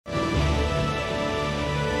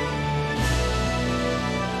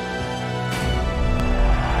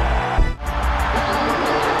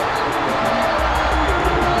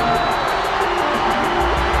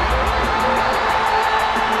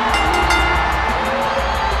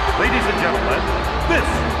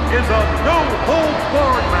is a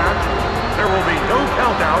no-holds-barred match. There will be no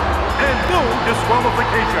count-out and no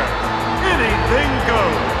disqualification. Anything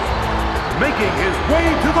goes. Making his way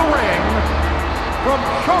to the ring from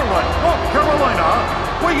Charlotte, North Carolina,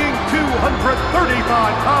 weighing 235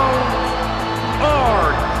 pounds,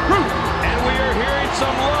 R-Truth. And we are hearing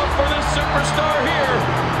some love for this superstar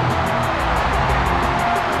here.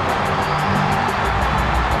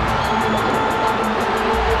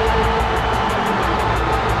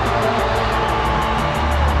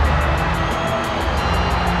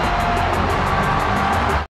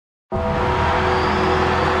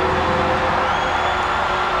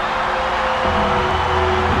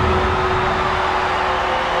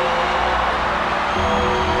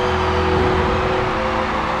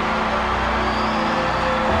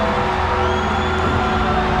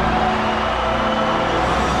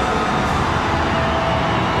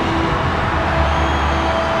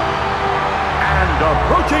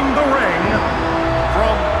 Approaching the ring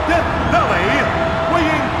from Death Valley,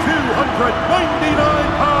 weighing 299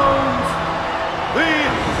 pounds, the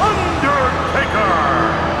Undertaker.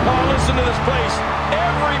 Oh, listen to this place.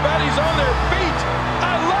 Everybody's on their feet.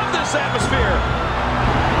 I love this atmosphere.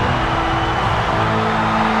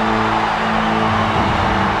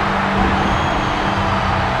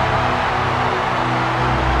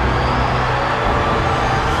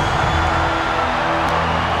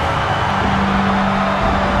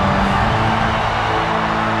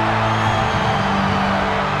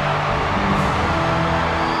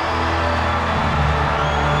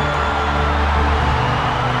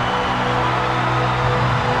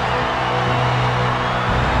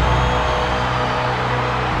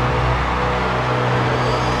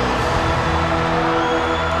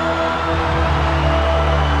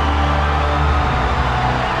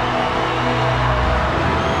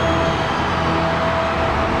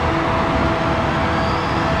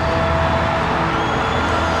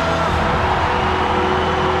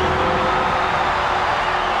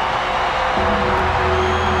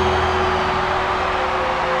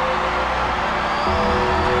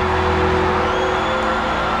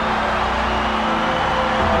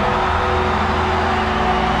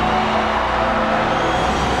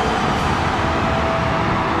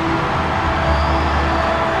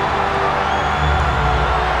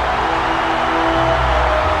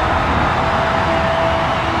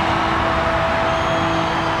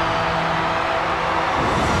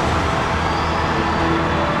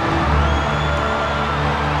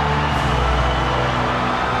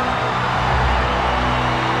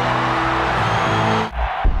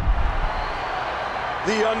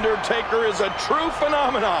 The Undertaker is a true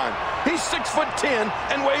phenomenon. He's 6'10"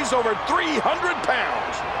 and weighs over 300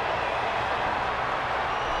 pounds.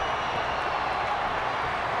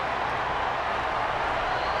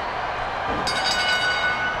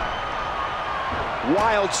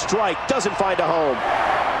 Wild strike, doesn't find a home.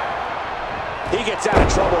 He gets out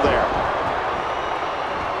of trouble there.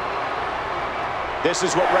 This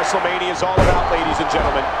is what WrestleMania is all about, ladies and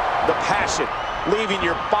gentlemen. The passion, leaving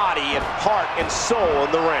your body and heart and soul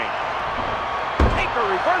in the ring. Taker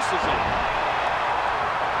reverses it.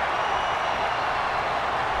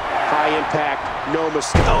 High impact, no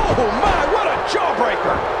mistake. Oh my, what a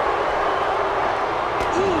jawbreaker.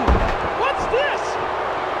 Ooh, what's this?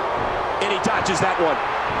 And he dodges that one.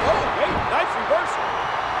 Oh, wait, nice reversal.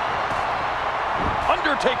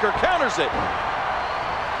 Undertaker counters it.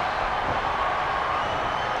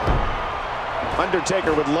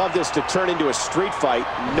 Undertaker would love this to turn into a street fight.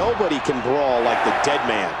 Nobody can brawl like the dead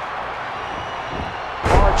man.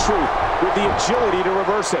 R-Truth with the agility to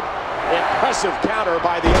reverse it. Impressive counter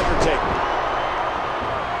by the Undertaker.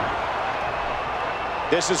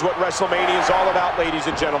 This is what WrestleMania is all about, ladies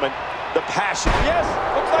and gentlemen. The passion. Yes,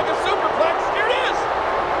 looks like a superplex. Here it is.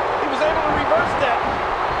 He was able to reverse that.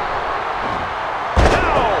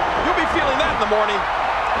 Now, you'll be feeling that in the morning.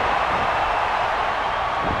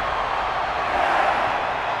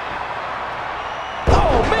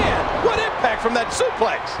 From that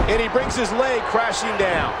suplex, and he brings his leg crashing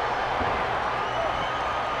down.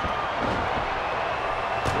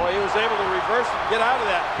 Boy, he was able to reverse and get out of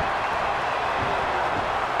that.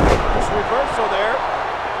 This reversal there.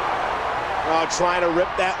 Oh, trying to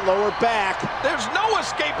rip that lower back. There's no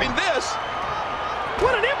escaping this.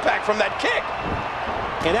 What an impact from that kick.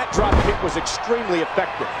 And that drop kick was extremely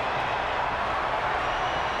effective.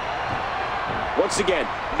 Once again,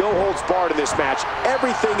 no holds barred in this match.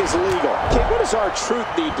 Everything is legal. Okay, what does R-Truth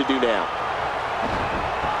need to do now?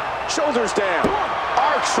 Shoulders down.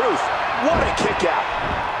 R-Truth, what a kick out.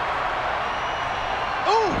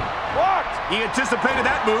 Ooh, blocked. He anticipated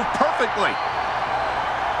that move perfectly.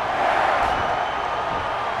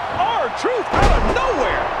 R-Truth out of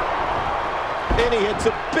nowhere. And he hits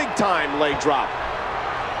a big-time leg drop.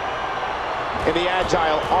 And the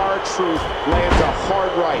agile R-Truth lands a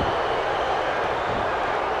hard right.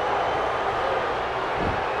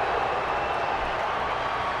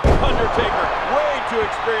 Undertaker, way too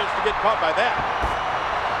experienced to get caught by that.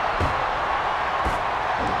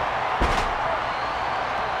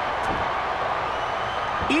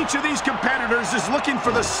 Each of these competitors is looking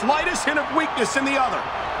for the slightest hint of weakness in the other.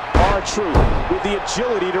 R-Truth with the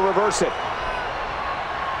agility to reverse it.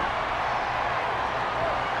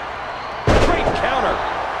 Great counter.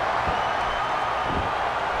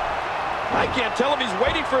 I can't tell if he's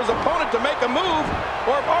waiting for his opponent to make a move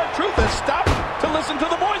or if R-Truth has stopped to listen to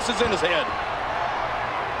the voices in his head.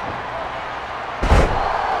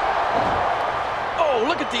 Oh,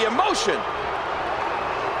 look at the emotion.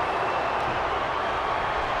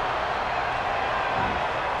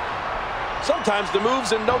 Sometimes the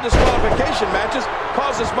moves in no disqualification matches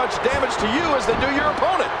cause as much damage to you as they do your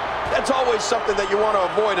opponent. That's always something that you want to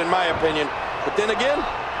avoid, in my opinion. But then again,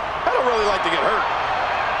 I don't really like to get hurt.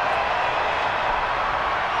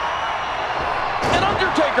 And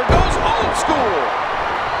Undertaker goes old school.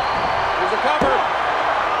 Here's a cover.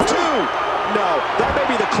 2. No, that may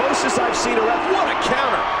be the closest I've seen a ref. What a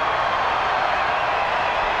counter.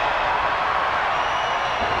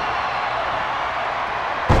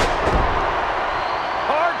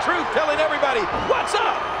 R-Truth telling everybody, what's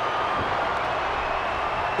up?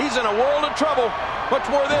 He's in a world of trouble. Much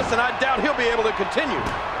more of this, and I doubt he'll be able to continue.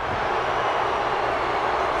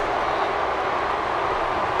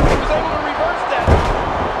 He was able to reverse that.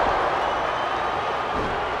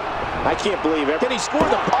 I can't believe it. Can he score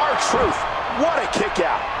the R-Truth? What a kick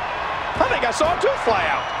out. I think I saw a tooth fly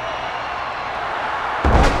out.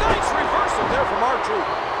 A nice reversal there from R-Truth.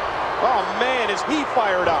 Oh, man, is he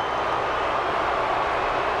fired up.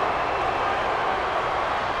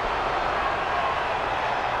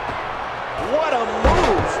 What a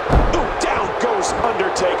move. Ooh, down goes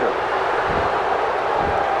Undertaker.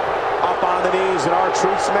 Up on the knees, and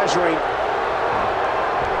R-Truth's measuring.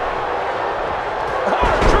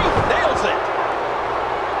 R-Truth nails it.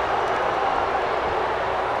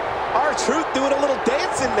 R-Truth doing a little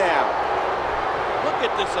dancing now. Look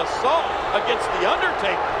at this assault against the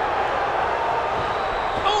Undertaker.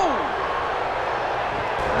 Oh!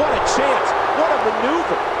 What a chance. What a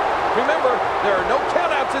maneuver. Remember, there are no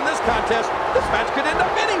countouts in this contest. This match could end up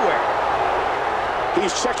anywhere.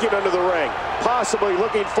 He's checking under the ring, possibly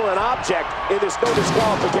looking for an object in this no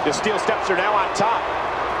disqualification. The steel steps are now on top.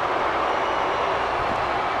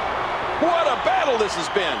 What a battle this has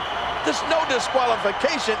been. This no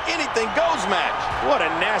disqualification, anything goes match. What a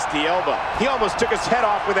nasty elbow. He almost took his head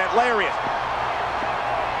off with that lariat.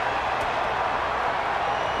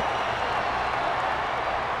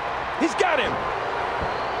 He's got him.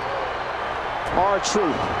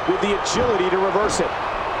 R-Truth with the agility to reverse it.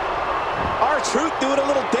 R-Truth doing a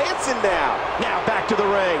little dancing now. Now back to the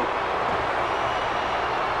ring.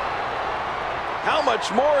 How much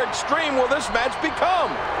more extreme will this match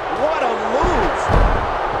become? What a move.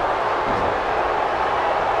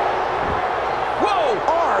 Whoa!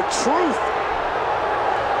 R-Truth.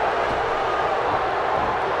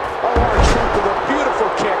 Oh, R-Truth with a beautiful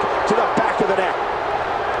kick to the back of the neck.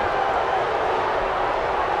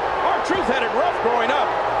 R-Truth had it rough growing up.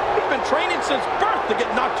 He's been training since birth to get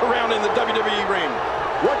knocked around in the WWE ring.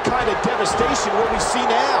 What kind of devastation will we see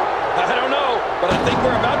now? I don't know, but I think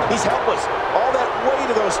we're about to... He's helpless. All that weight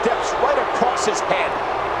of those steps right across his head.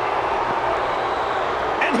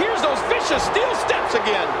 And here's those vicious steel steps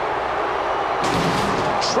again.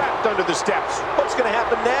 Trapped under the steps. What's going to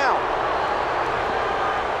happen now?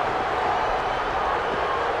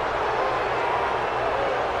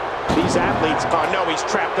 These athletes, oh no, he's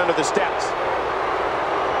trapped under the steps.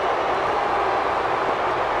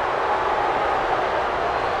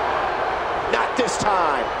 Not this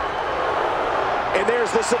time. And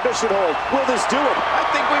there's the submission hold. Will this do it? I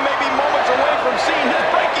think we may be moments away from seeing his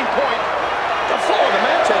breaking point. The flow of the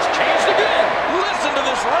match has changed again. Listen to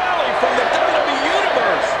this rally from the WWE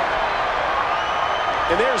Universe.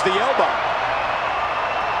 And there's the elbow.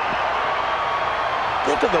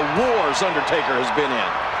 Look at the wars Undertaker has been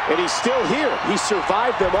in. And he's still here. He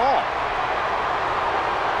survived them all.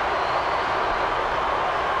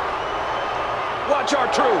 Watch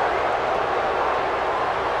R-Truth.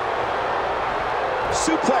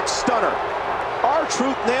 Suplex stunner.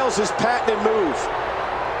 R-Truth nails his patented move.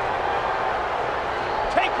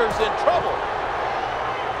 Taker's in trouble.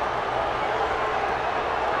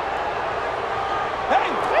 Hey,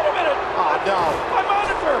 wait a minute. Oh, no. My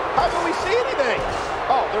monitor. How can we see anything?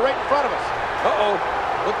 Oh, they're right in front of us. Uh-oh.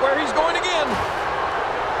 Look where he's going again.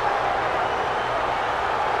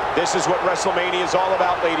 This is what WrestleMania is all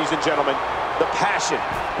about, ladies and gentlemen. The passion,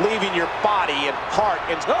 leaving your body and heart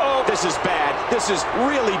and... Uh-oh. This is bad. This is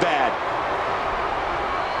really bad.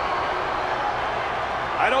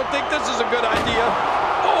 I don't think this is a good idea.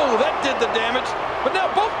 Oh, that did the damage. But now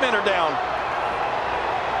both men are down.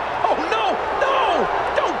 Oh, no, no!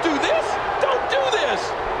 Don't do this! Don't do this!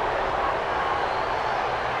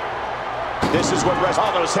 This is what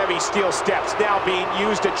all those heavy steel steps now being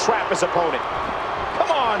used to trap his opponent.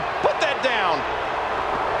 Come on, put that down.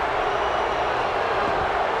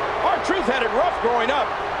 R-Truth had it rough growing up.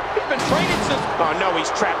 He's been training since... Oh, no,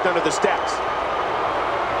 he's trapped under the steps.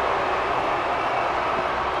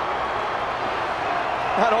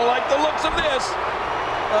 I don't like the looks of this.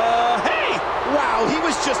 Hey! Wow, he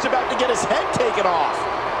was just about to get his head taken off.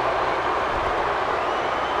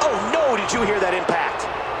 Oh, no, did you hear that impact?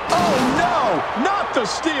 Oh, no! Not the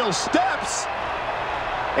steel steps!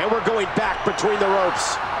 And we're going back between the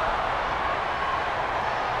ropes.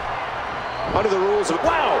 Under the rules of...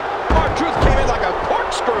 Wow! R-Truth came in like a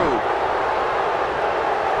corkscrew.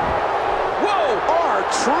 Whoa!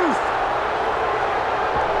 R-Truth!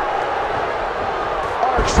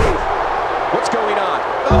 R-Truth! What's going on?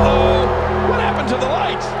 Uh-oh! What happened to the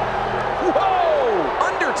lights? Whoa!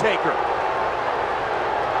 Undertaker!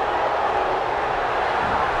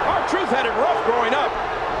 R-Truth had it rough growing up.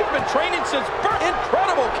 He's been training since birth.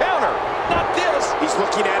 Incredible counter. Not this. He's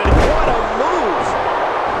looking at it. What a move!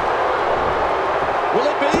 Will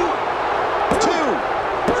it be? 2, 3!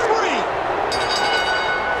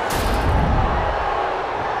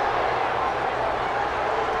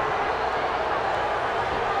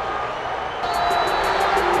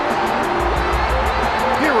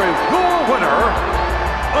 Here is your winner,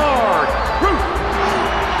 R-Truth.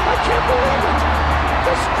 I can't believe it.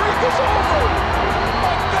 The streak is over.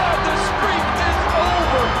 My God, the streak is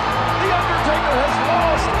over. The Undertaker has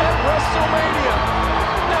lost at WrestleMania.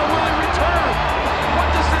 Now will he return? What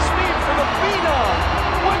does this mean for the Phenom?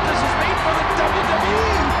 What does this mean for the WWE?